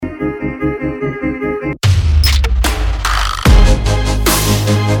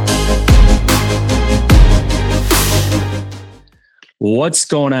What's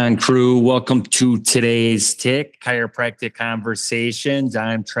going on, crew? Welcome to today's TIC Chiropractic Conversations.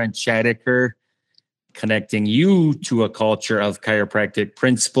 I'm Trent Scheidegger, connecting you to a culture of chiropractic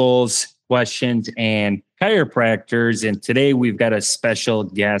principles, questions, and chiropractors. And today we've got a special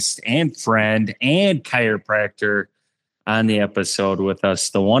guest and friend and chiropractor on the episode with us,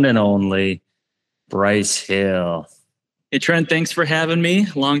 the one and only Bryce Hill. Hey, Trent, thanks for having me.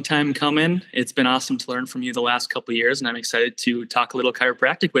 Long time coming. It's been awesome to learn from you the last couple of years, and I'm excited to talk a little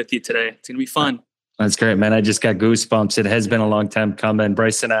chiropractic with you today. It's going to be fun. That's great, man. I just got goosebumps. It has been a long time coming.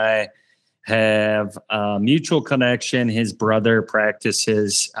 Bryce and I have a mutual connection. His brother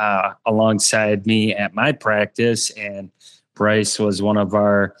practices alongside me at my practice, and Bryce was one of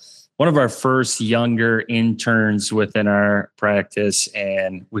our first younger interns within our practice,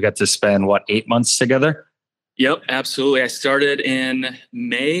 and we got to spend 8 months together. Yep, absolutely. I started in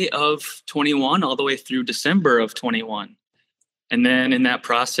May of 21 all the way through December of 21. And then in that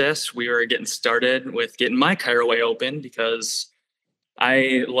process, we were getting started with getting my ChiroWay open because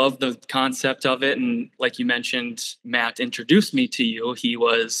I love the concept of it. And like you mentioned, Matt introduced me to you. He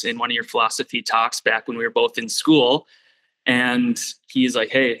was in one of your philosophy talks back when we were both in school. And he's like,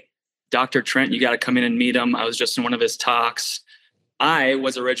 hey, Dr. Trent, you got to come in and meet him. I was just in one of his talks. I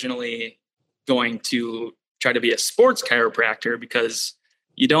was originally going to try to be a sports chiropractor because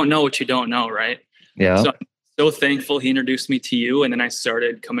you don't know what you don't know, right? Yeah. So I'm so thankful he introduced me to you. And then I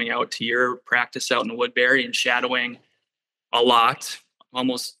started coming out to your practice out in Woodbury and shadowing a lot,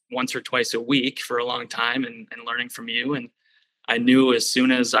 almost once or twice a week for a long time and learning from you. And I knew as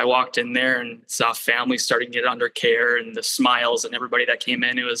soon as I walked in there and saw families starting to get under care and the smiles and everybody that came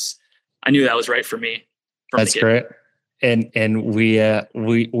in, I knew that was right for me. That's great. And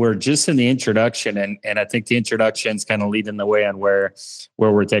we're just in the introduction, and I think the introduction is kind of leading the way on where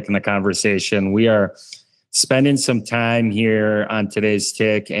we're taking the conversation. We are spending some time here on today's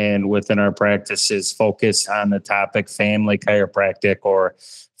TIC and within our practices focused on the topic family chiropractic or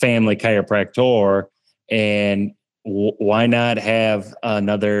family chiropractor. And why not have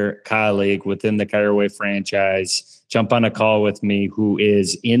another colleague within the ChiroWay franchise jump on a call with me who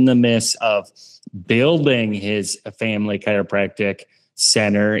is in the midst of building his family chiropractic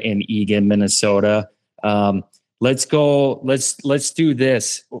center in Eagan, Minnesota. Let's go. Let's do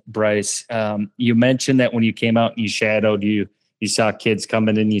this, Bryce. You mentioned that when you came out and you shadowed, you saw kids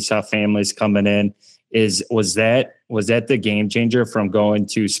coming in, you saw families coming in. Was that the game changer from going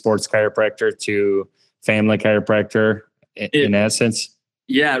to sports chiropractor to family chiropractor in essence?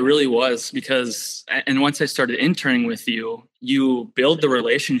 Yeah, it really was because, and once I started interning with you, you build the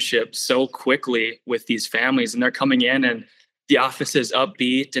relationship so quickly with these families, and they're coming in and the office is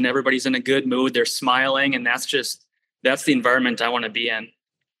upbeat and everybody's in a good mood. They're smiling, and that's the environment I want to be in.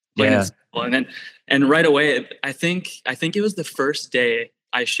 Yeah. And right away, I think it was the first day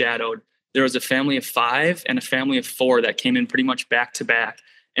I shadowed. There was a family of 5 and a family of 4 that came in pretty much back to back,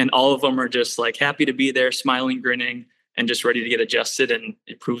 and all of them are just like happy to be there, smiling, grinning, and just ready to get adjusted and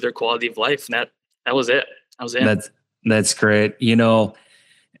improve their quality of life. And that was it. I was in. That's great.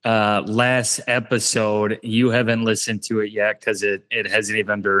 Last episode, you haven't listened to it yet because it hasn't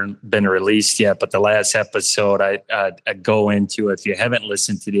even been released yet. But the last episode, I go into, if you haven't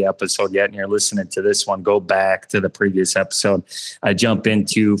listened to the episode yet and you're listening to this one, go back to the previous episode. I jump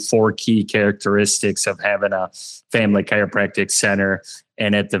into 4 key characteristics of having a family chiropractic center.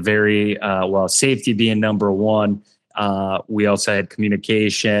 And at the very, safety being number 1, we also had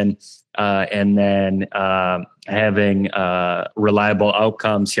communication, and then having reliable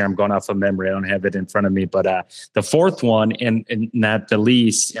outcomes. Here I'm going off of memory. I don't have it in front of me. But the 4th one, and not the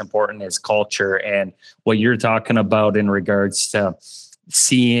least important, is culture. And what you're talking about in regards to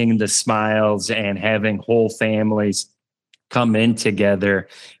seeing the smiles and having whole families come in together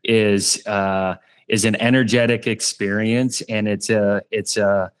is an energetic experience. And it's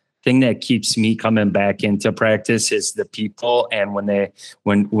a thing that keeps me coming back into practice is the people. And when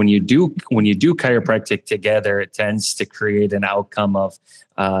you do chiropractic together, it tends to create an outcome of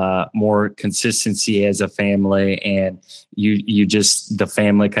more consistency as a family, and the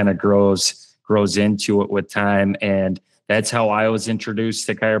family kind of grows into it with time. And that's how I was introduced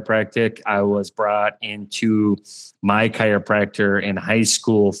to chiropractic. I was brought into my chiropractor in high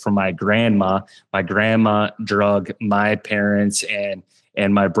school from my grandma. My grandma drug my parents and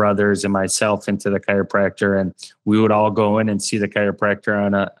my brothers and myself into the chiropractor, and we would all go in and see the chiropractor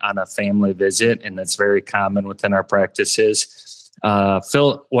on a family visit, and that's very common within our practices.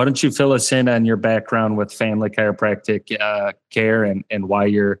 Phil, why don't you fill us in on your background with family chiropractic care and why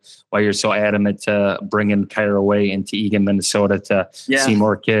you're so adamant to bringing ChiroWay into Eagan, Minnesota to see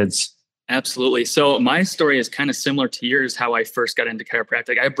more kids? Absolutely. So my story is kind of similar to yours, how I first got into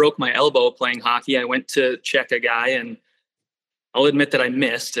chiropractic. I broke my elbow playing hockey. I went to check a guy, and I'll admit that I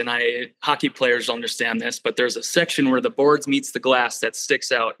missed, and hockey players understand this, but there's a section where the boards meets the glass that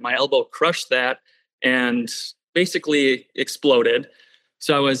sticks out. My elbow crushed that and basically exploded.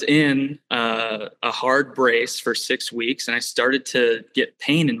 So I was in a hard brace for 6 weeks, and I started to get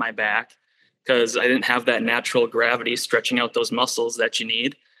pain in my back because I didn't have that natural gravity stretching out those muscles that you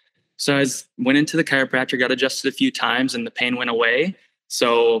need. So I went into the chiropractor, got adjusted a few times, and the pain went away.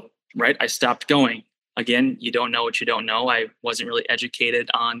 So, right, I stopped going. Again, you don't know what you don't know. I wasn't really educated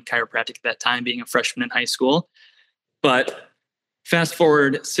on chiropractic at that time, being a freshman in high school. But fast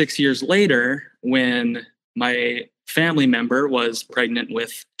forward 6 years later, when my family member was pregnant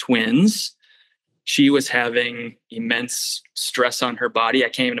with twins, she was having immense stress on her body. I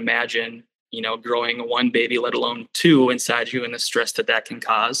can't even imagine, growing one baby, let alone two inside you, and the stress that can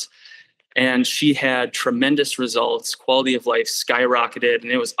cause. And she had tremendous results. Quality of life skyrocketed,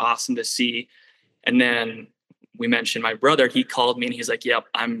 and it was awesome to see. And then we mentioned my brother. He called me and he's like, yep,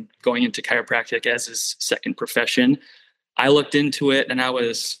 I'm going into chiropractic as his second profession. I looked into it, and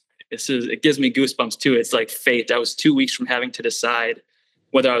it gives me goosebumps too. It's like fate. I was 2 weeks from having to decide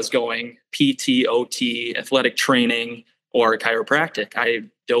whether I was going PT, OT, athletic training, or chiropractic. I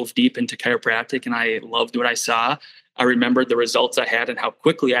dove deep into chiropractic, and I loved what I saw. I remembered the results I had and how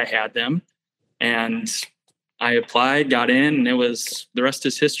quickly I had them. And I applied, got in, and the rest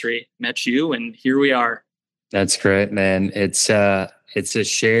is history. Met you, and here we are. That's great, man. It's a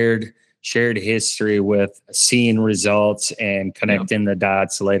shared history with seeing results and connecting the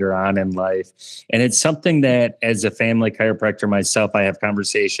dots later on in life. And it's something that, as a family chiropractor myself, I have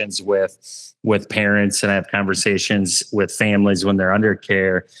conversations with parents, and I have conversations with families when they're under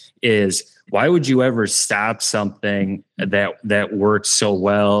care, is why would you ever stop something that works so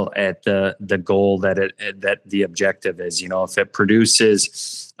well at the goal that the objective is? If it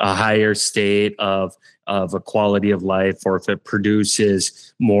produces a higher state of a quality of life, or if it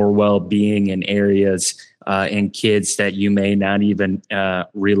produces more well-being in areas in kids that you may not even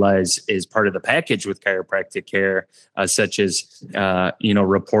realize is part of the package with chiropractic care, such as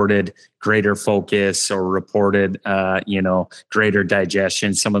reported greater focus or reported greater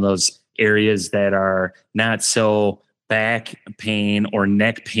digestion, some of those areas that are not so back pain or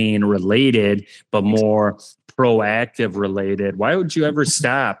neck pain related, but more proactive related. Why would you ever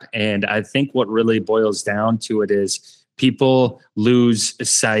stop? And I think what really boils down to it is people lose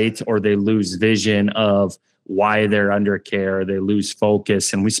sight, or they lose vision of why they're under care. They lose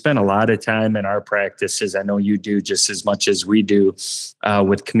focus. And we spend a lot of time in our practices, I know you do just as much as we do,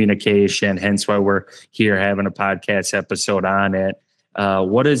 with communication, hence why we're here having a podcast episode on it.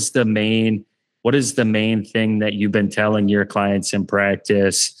 What is the main thing that you've been telling your clients in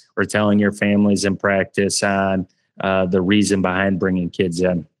practice, or telling your families in practice, on the reason behind bringing kids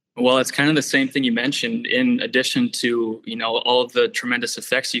in? Well, it's kind of the same thing you mentioned. In addition to, all of the tremendous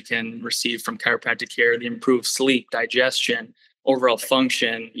effects you can receive from chiropractic care, the improved sleep, digestion, overall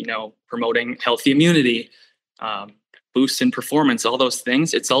function, promoting healthy immunity, boosts in performance, all those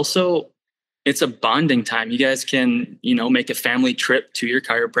things. It's a bonding time. You guys can, make a family trip to your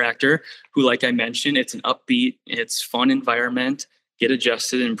chiropractor, who, like I mentioned, it's an upbeat, it's fun environment. Get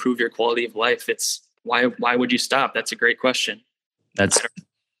adjusted and improve your quality of life. It's why would you stop? That's a great question. That's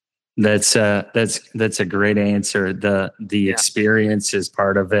a great answer. The experience is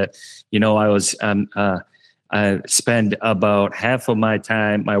part of it. I spend about half of my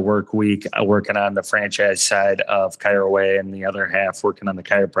time, my work week, working on the franchise side of ChiroWay, and the other half working on the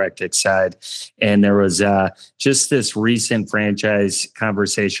chiropractic side. And there was just this recent franchise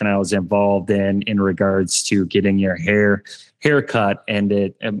conversation I was involved in regards to getting your haircut, and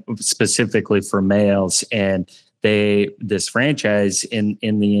it specifically for males. And this franchise in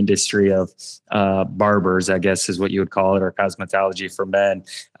the industry of barbers, I guess is what you would call it, or cosmetology for men,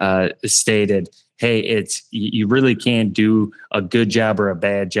 stated, hey, you really can't do a good job or a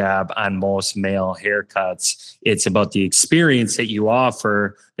bad job on most male haircuts. It's about the experience that you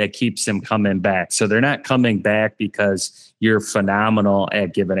offer that keeps them coming back. So they're not coming back because you're phenomenal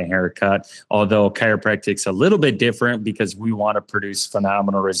at giving a haircut, although chiropractic's a little bit different because we want to produce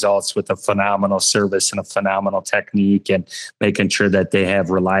phenomenal results with a phenomenal service and a phenomenal technique, and making sure that they have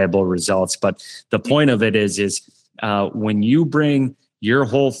reliable results. But the point of it is when you bring your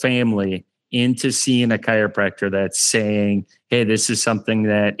whole family into seeing a chiropractor that's saying, hey, this is something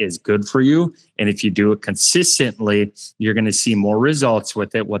that is good for you, and if you do it consistently, you're going to see more results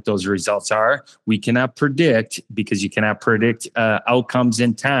with it. What those results are, we cannot predict, because you cannot predict outcomes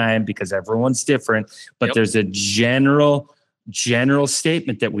in time, because everyone's different. But there's a general general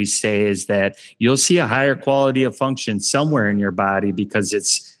statement that we say is that you'll see a higher quality of function somewhere in your body because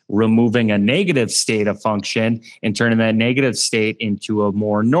it's removing a negative state of function and turning that negative state into a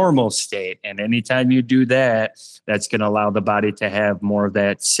more normal state. And anytime you do that, that's going to allow the body to have more of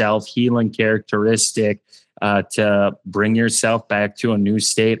that self-healing characteristic to bring yourself back to a new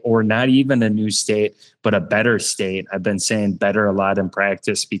state, or not even a new state, but a better state. I've been saying better a lot in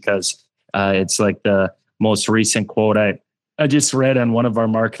practice because it's like the most recent quote I just read on one of our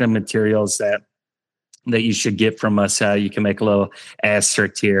marketing materials that you should get from us. You can make a little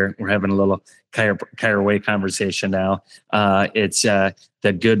asterisk here. We're having a little Kyra Way conversation now. It's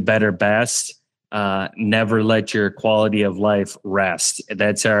the good, better, best. Never let your quality of life rest.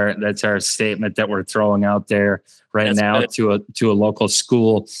 That's our statement that we're throwing out there right now to a local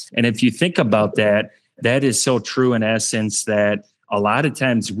school. And if you think about that, that is so true in essence that a lot of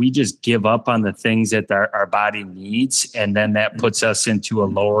times we just give up on the things that our body needs, and then that puts us into a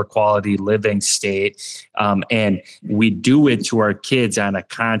lower quality living state. And we do it to our kids on a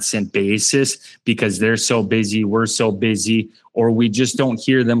constant basis because they're so busy, we're so busy, or we just don't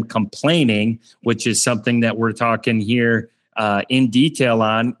hear them complaining, which is something that we're talking here in detail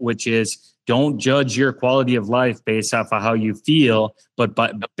on, which is don't judge your quality of life based off of how you feel, but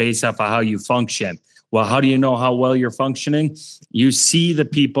based off of how you function. Well, how do you know how well you're functioning? You see the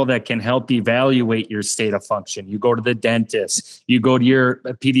people that can help evaluate your state of function. You go to the dentist, you go to your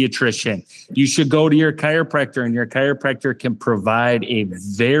pediatrician, you should go to your chiropractor, and your chiropractor can provide a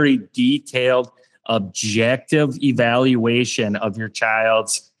very detailed, objective evaluation of your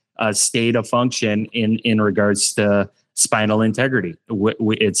child's state of function in regards to spinal integrity.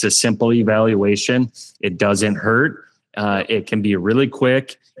 It's a simple evaluation. It doesn't hurt. It can be really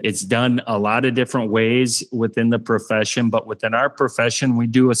quick. It's done a lot of different ways within the profession, but within our profession, we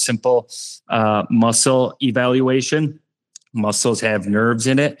do a simple muscle evaluation. Muscles have nerves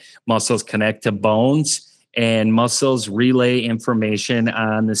in it. Muscles connect to bones, and muscles relay information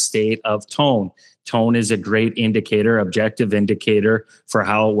on the state of tone. Tone is a great indicator, objective indicator for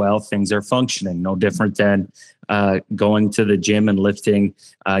how well things are functioning. No different than going to the gym and lifting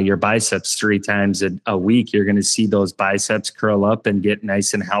your biceps 3 times a week. You're going to see those biceps curl up and get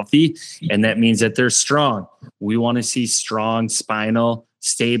nice and healthy. And that means that they're strong. We want to see strong spinal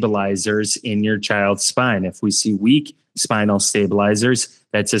stabilizers in your child's spine. If we see weak spinal stabilizers,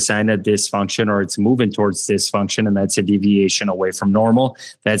 that's a sign of dysfunction, or it's moving towards dysfunction, and that's a deviation away from normal.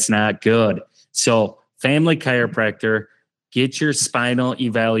 That's not good. So family chiropractor, get your spinal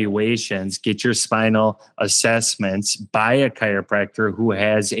evaluations, get your spinal assessments by a chiropractor who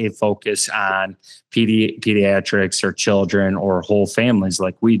has a focus on pediatrics or children or whole families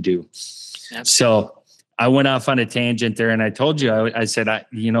like we do. Absolutely. So I went off on a tangent there, and I told you, I said,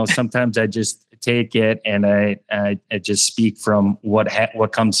 sometimes I just take it and I just speak from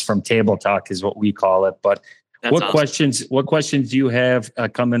what comes from table talk is what we call it. But that's what awesome. What questions do you have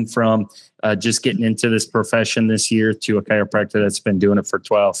coming from just getting into this profession this year to a chiropractor that's been doing it for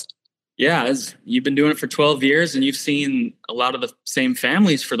 12? Yeah, as you've been doing it for 12 years and you've seen a lot of the same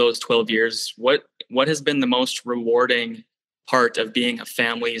families for those 12 years, what has been the most rewarding part of being a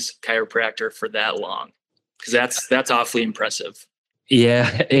family's chiropractor for that long? Because that's awfully impressive.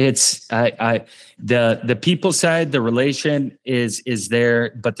 Yeah, it's the people side, the relation is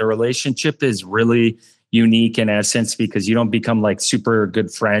there, but the relationship is really unique in essence because you don't become like super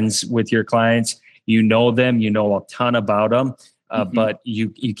good friends with your clients. You know them, you know a ton about them, but you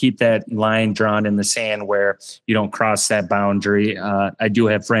keep that line drawn in the sand where you don't cross that boundary. I do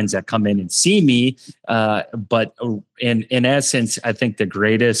have friends that come in and see me, but in essence, I think the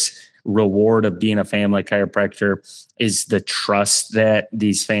greatest reward of being a family chiropractor is the trust that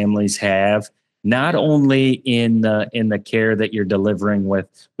these families have, not only in the care that you're delivering with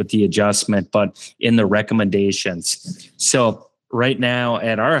the adjustment, but in the recommendations. So right now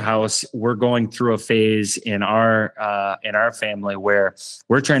at our house, we're going through a phase in our family where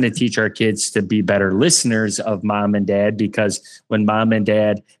we're trying to teach our kids to be better listeners of mom and dad, because when mom and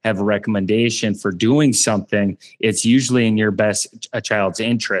dad have a recommendation for doing something, it's usually in a child's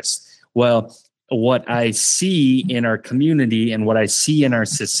interest. Well, what I see in our community and what I see in our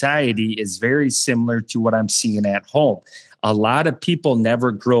society is very similar to what I'm seeing at home. A lot of people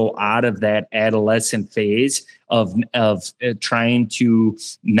never grow out of that adolescent phase of trying to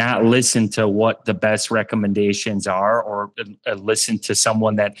not listen to what the best recommendations are, or listen to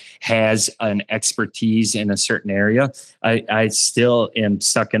someone that has an expertise in a certain area. I still am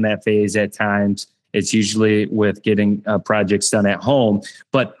stuck in that phase at times. It's usually with getting projects done at home.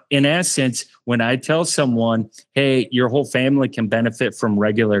 But in essence, when I tell someone, hey, your whole family can benefit from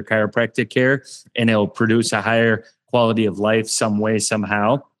regular chiropractic care and it'll produce a higher quality of life some way,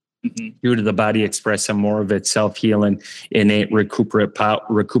 somehow, due to the body expressing more of its self-healing, innate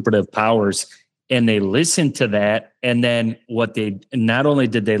recuperative powers. And they listened to that. And then not only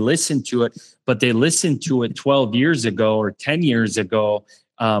did they listen to it, but they listened to it 12 years ago or 10 years ago,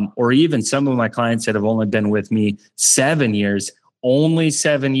 or even some of my clients that have only been with me 7 years, only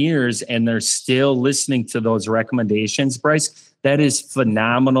 7 years, and they're still listening to those recommendations, Bryce. That is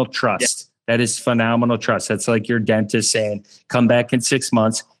phenomenal trust. Yeah. That is phenomenal trust. That's like your dentist saying, come back in 6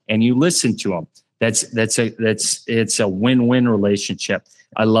 months, and you listen to them. It's a win-win relationship.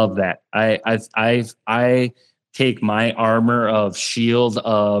 I love that. I take my armor of shield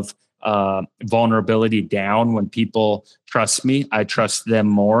of vulnerability down when people trust me. I trust them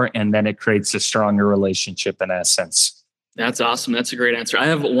more, and then it creates a stronger relationship in essence. That's awesome. That's a great answer. I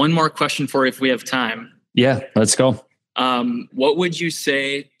have one more question for you if we have time. Yeah, let's go. What would you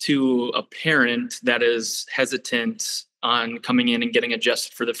say to a parent that is hesitant on coming in and getting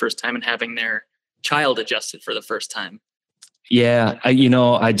adjusted for the first time and having their child adjusted for the first time? Yeah,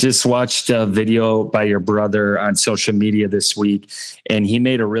 I just watched a video by your brother on social media this week, and he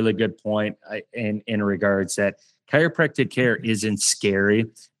made a really good point in regards that chiropractic care isn't scary.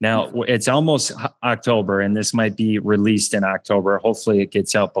 Now, it's almost October, and this might be released in October. Hopefully it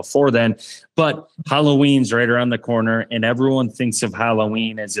gets out before then. But Halloween's right around the corner, and everyone thinks of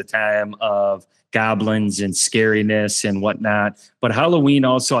Halloween as a time of goblins and scariness and whatnot. But Halloween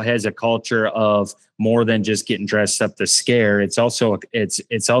also has a culture of more than just getting dressed up to scare. It's also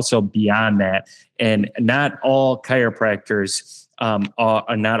beyond that. And not all chiropractors, not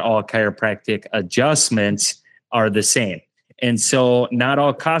all chiropractic adjustments are the same. And so not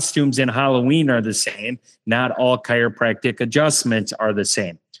all costumes in Halloween are the same. Not all chiropractic adjustments are the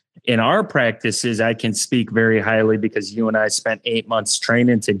same. In our practices, I can speak very highly because you and I spent 8 months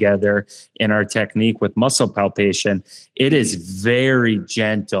training together in our technique with muscle palpation. It is very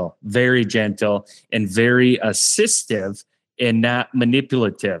gentle, and very assistive and not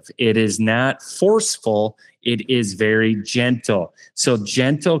manipulative. It is not forceful. It is very gentle. So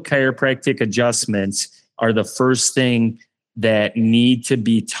gentle chiropractic adjustments are the first thing that need to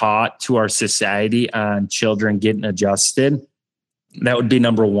be taught to our society on children getting adjusted. That would be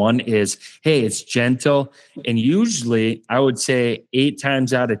number one is, hey, it's gentle. And usually I would say 8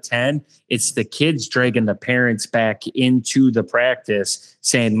 times out of 10, it's the kids dragging the parents back into the practice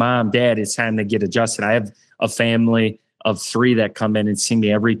saying, Mom, Dad, it's time to get adjusted. I have a family of 3 that come in and see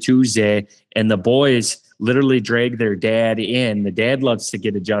me every Tuesday, and the boys literally drag their dad in. The dad loves to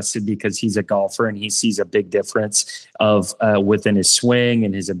get adjusted because he's a golfer and he sees a big difference of within his swing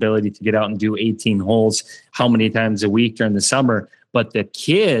and his ability to get out and do 18 holes how many times a week during the summer. But the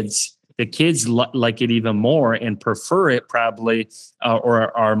kids like it even more and prefer it probably,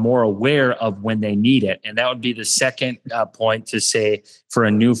 or are more aware of when they need it. And that would be the second point to say for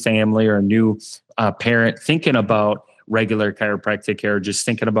a new family or a new parent thinking about regular chiropractic care, just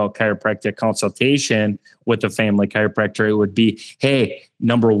thinking about chiropractic consultation with a family chiropractor, it would be, hey,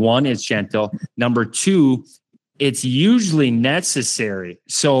 number one, it's gentle. Number two, it's usually necessary.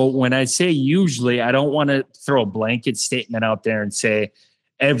 So when I say usually, I don't want to throw a blanket statement out there and say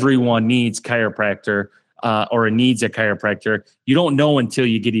everyone needs chiropractor or needs a chiropractor. You don't know until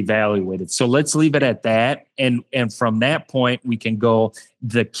you get evaluated. So let's leave it at that. And from that point, we can go,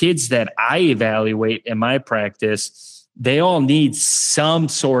 the kids that I evaluate in my practice, they all need some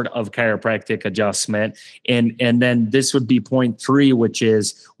sort of chiropractic adjustment. And then this would be point 3, which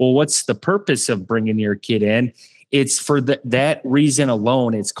is, well, what's the purpose of bringing your kid in? It's for that reason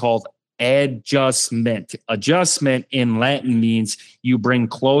alone. It's called adjustment. Adjustment in Latin means you bring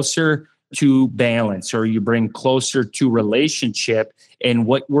closer to balance or you bring closer to relationship. And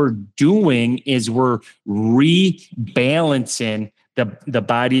what we're doing is we're rebalancing the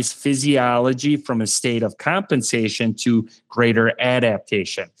body's physiology from a state of compensation to greater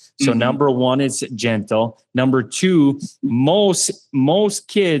adaptation. So number one is gentle. Number two, most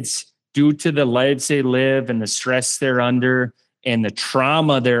kids, due to the lives they live and the stress they're under and the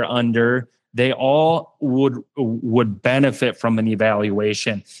trauma they're under, they all would benefit from an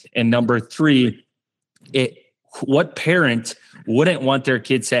evaluation. And number three, what parent wouldn't want their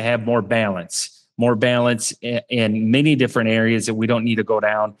kids to have more balance in many different areas that we don't need to go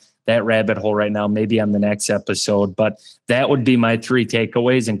down that rabbit hole right now, maybe on the next episode. But that would be my 3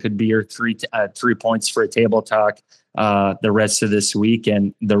 takeaways and could be your 3 points for a table talk the rest of this week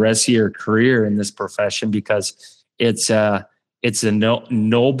and the rest of your career in this profession, because it's a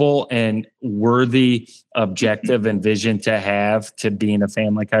noble and worthy objective and vision to have to being a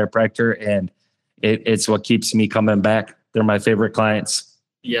family chiropractor. And it's what keeps me coming back. They're my favorite clients.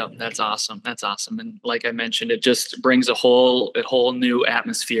 Yeah, that's awesome. That's awesome. And like I mentioned, it just brings a whole new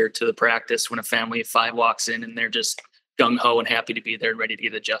atmosphere to the practice when a family of 5 walks in and they're just gung ho and happy to be there and ready to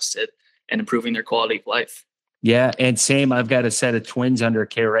get adjusted and improving their quality of life. Yeah, and same. I've got a set of twins under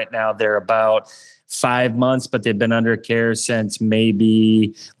care right now. They're about 5 months, but they've been under care since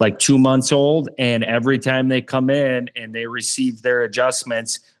maybe like 2 months old. And every time they come in and they receive their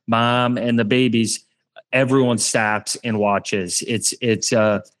adjustments, mom and the babies, everyone stops and watches. It's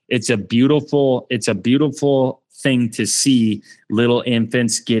a beautiful thing to see little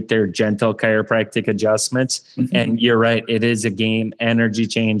infants get their gentle chiropractic adjustments. Mhm. And you're right, it is a game energy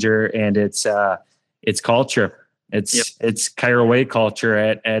changer, and it's culture. It's Chiro Way culture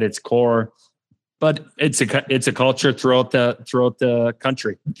at its core, but it's a culture throughout the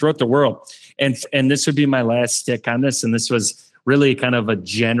country, throughout the world. And this would be my last stick on this. And this was really kind of a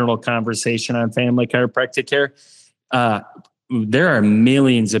general conversation on family chiropractic care. There are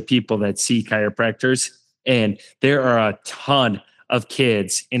millions of people that see chiropractors, and there are a ton of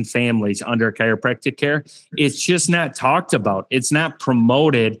kids and families under chiropractic care. It's just not talked about. It's not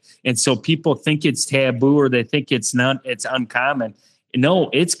promoted. And so people think it's taboo, or they think it's uncommon. No,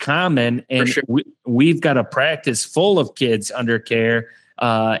 it's common. And For sure. we've got a practice full of kids under care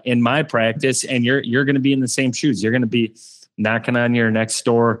in my practice, and you're going to be in the same shoes. You're going to be knocking on your next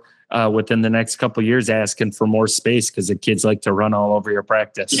door within the next couple of years, asking for more space because the kids like to run all over your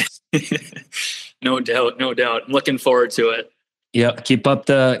practice. No doubt. No doubt. I'm looking forward to it. Yeah, keep up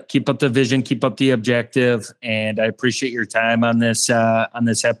the vision, keep up the objective, and I appreciate your time on this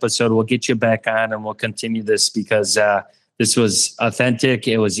episode. We'll get you back on, and we'll continue this because this was authentic.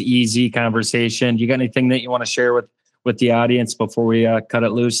 It was easy conversation. You got anything that you want to share with the audience before we cut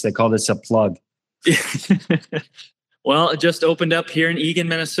it loose? They call this a plug. Well, it just opened up here in Eagan,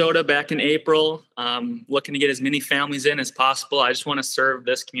 Minnesota back in April. Looking to get as many families in as possible. I just want to serve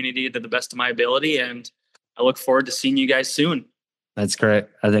this community to the best of my ability, and I look forward to seeing you guys soon. That's great.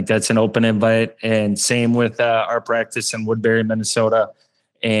 I think that's an open invite, and same with our practice in Woodbury, Minnesota.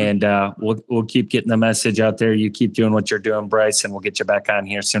 And we'll keep getting the message out there. You keep doing what you're doing, Bryce, and we'll get you back on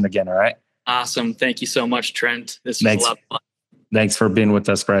here soon again. All right. Awesome. Thank you so much, Trent. This was a lot of fun. Thanks for being with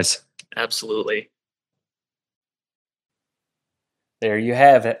us, Bryce. Absolutely. There you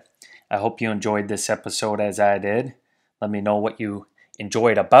have it. I hope you enjoyed this episode as I did. Let me know what you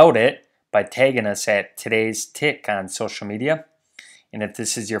enjoyed about it by tagging us at Today's Tick on social media. And if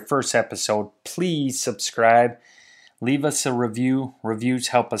this is your first episode, please subscribe. Leave us a review. Reviews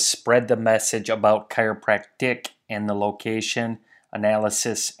help us spread the message about chiropractic and the location,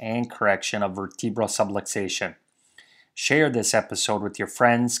 analysis, and correction of vertebral subluxation. Share this episode with your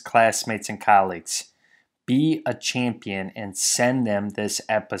friends, classmates, and colleagues. Be a champion and send them this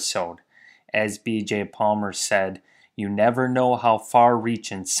episode. As B.J. Palmer said, you never know how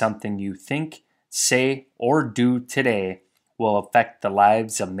far-reaching something you think, say, or do today will affect the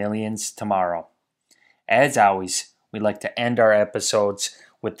lives of millions tomorrow. As always, we like to end our episodes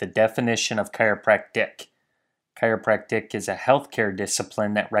with the definition of chiropractic. Chiropractic is a healthcare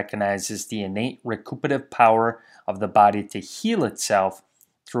discipline that recognizes the innate recuperative power of the body to heal itself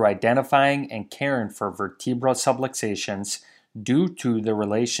through identifying and caring for vertebral subluxations due to the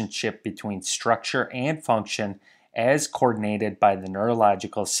relationship between structure and function as coordinated by the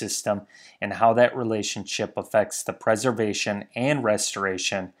neurological system and how that relationship affects the preservation and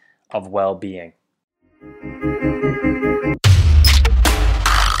restoration of well-being.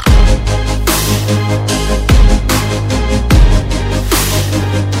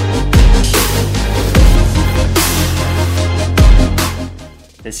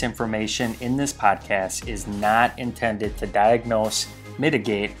 This information in this podcast is not intended to diagnose,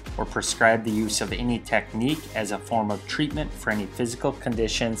 mitigate, or prescribe the use of any technique as a form of treatment for any physical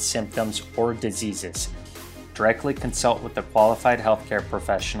conditions, symptoms, or diseases. Directly consult with a qualified healthcare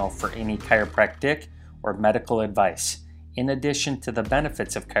professional for any chiropractic or medical advice. In addition to the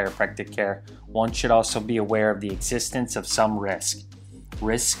benefits of chiropractic care, one should also be aware of the existence of some risk.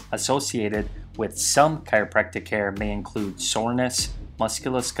 Risks associated with some chiropractic care may include soreness,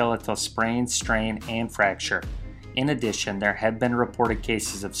 musculoskeletal sprain, strain, and fracture. In addition, there have been reported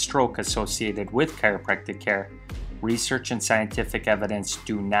cases of stroke associated with chiropractic care. Research and scientific evidence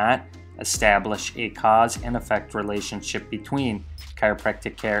do not establish a cause and effect relationship between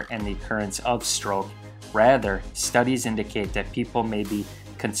chiropractic care and the occurrence of stroke. Rather, studies indicate that people may be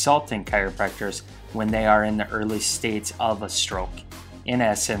consulting chiropractors when they are in the early states of a stroke. In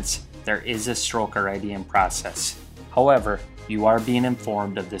essence, there is a stroke already in process. However, you are being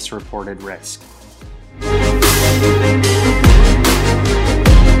informed of this reported risk.